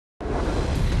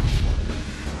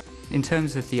In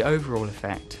terms of the overall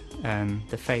effect,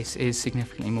 the face is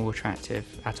significantly more attractive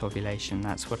at ovulation.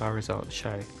 That's what our results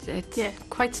show. It's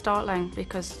quite startling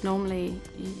because normally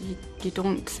you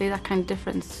don't see that kind of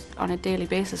difference on a daily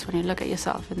basis when you look at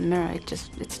yourself in the mirror.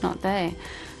 It's not there.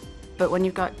 But when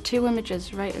you've got two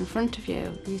images right in front of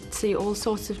you, you see all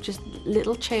sorts of just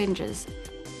little changes.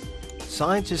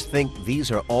 Scientists think these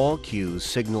are all cues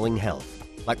signaling health,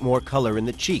 like more color in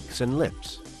the cheeks and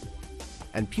lips,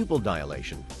 and pupil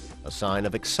dilation, a sign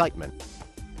of excitement.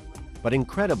 But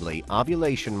incredibly,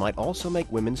 ovulation might also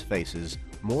make women's faces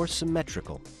more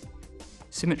symmetrical.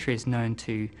 Symmetry is known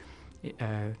to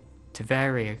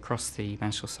vary across the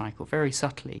menstrual cycle very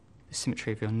subtly. The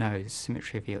symmetry of your nose, the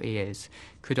symmetry of your ears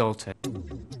could alter.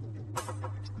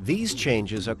 These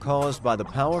changes are caused by the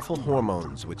powerful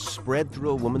hormones which spread through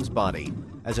a woman's body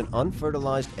as an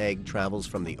unfertilized egg travels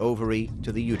from the ovary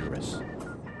to the uterus.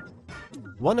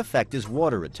 One effect is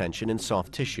water retention in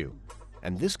soft tissue,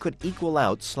 and this could equal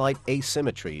out slight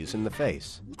asymmetries in the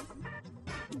face.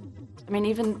 I mean,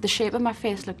 even the shape of my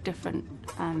face looked different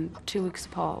 2 weeks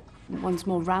apart. One's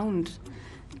more round,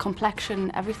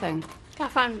 complexion, everything. I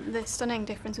found the stunning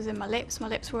difference was in my lips. My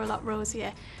lips were a lot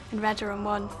rosier and redder on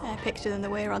one picture than they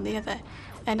were on the other.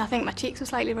 And I think my cheeks were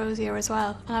slightly rosier as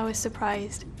well, and I was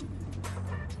surprised.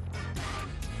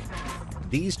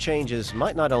 These changes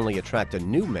might not only attract a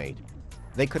new mate,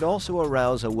 they could also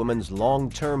arouse a woman's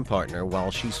long-term partner while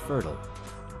she's fertile.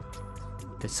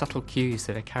 The subtle cues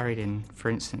that are carried in, for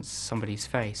instance, somebody's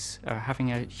face, are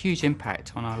having a huge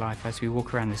impact on our life as we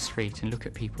walk around the street and look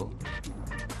at people.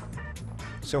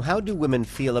 So how do women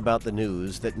feel about the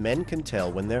news that men can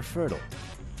tell when they're fertile?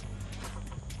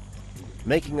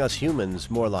 Making us humans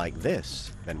more like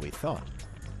this than we thought.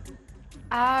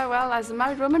 Well, as a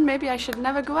married woman, maybe I should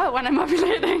never go out when I'm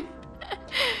ovulating.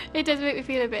 It does make me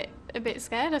feel a bit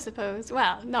scared, I suppose.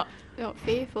 Well, not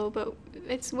fearful, but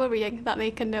it's worrying that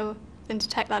they can know and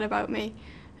detect that about me,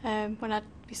 when I'd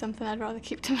be something I'd rather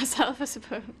keep to myself, I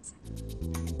suppose.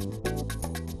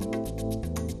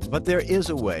 But there is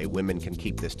a way women can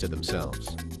keep this to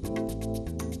themselves.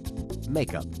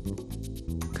 Makeup.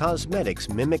 Cosmetics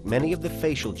mimic many of the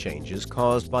facial changes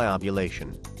caused by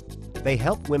ovulation. They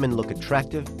help women look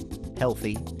attractive,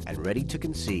 healthy, and ready to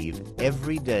conceive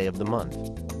every day of the month.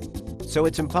 So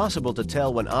it's impossible to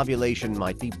tell when ovulation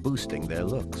might be boosting their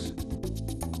looks.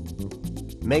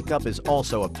 Makeup is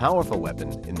also a powerful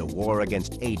weapon in the war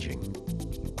against aging.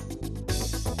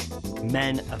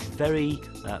 Men are very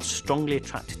strongly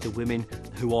attracted to women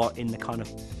who are in the kind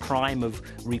of prime of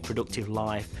reproductive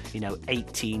life,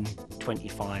 18,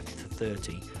 25 to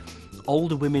 30.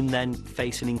 Older women then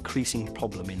face an increasing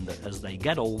problem in that as they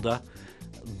get older,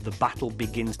 the battle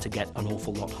begins to get an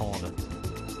awful lot harder.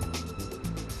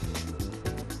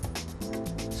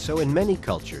 So in many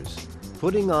cultures,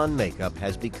 putting on makeup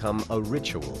has become a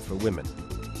ritual for women.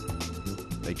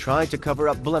 They try to cover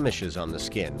up blemishes on the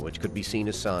skin, which could be seen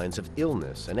as signs of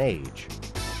illness and age.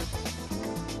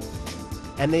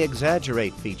 And they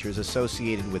exaggerate features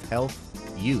associated with health,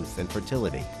 youth, and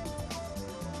fertility.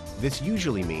 This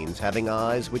usually means having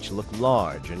eyes which look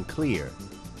large and clear,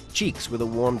 cheeks with a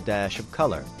warm dash of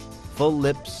color, full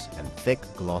lips, and thick,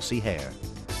 glossy hair.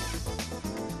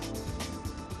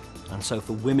 And so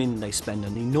for women, they spend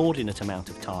an inordinate amount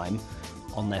of time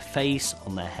on their face,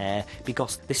 on their hair,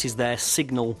 because this is their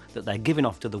signal that they're giving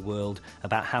off to the world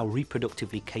about how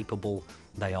reproductively capable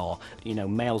they are.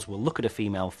 Males will look at a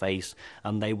female face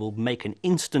and they will make an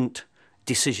instant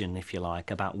decision, if you like,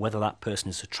 about whether that person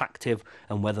is attractive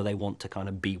and whether they want to kind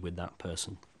of be with that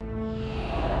person.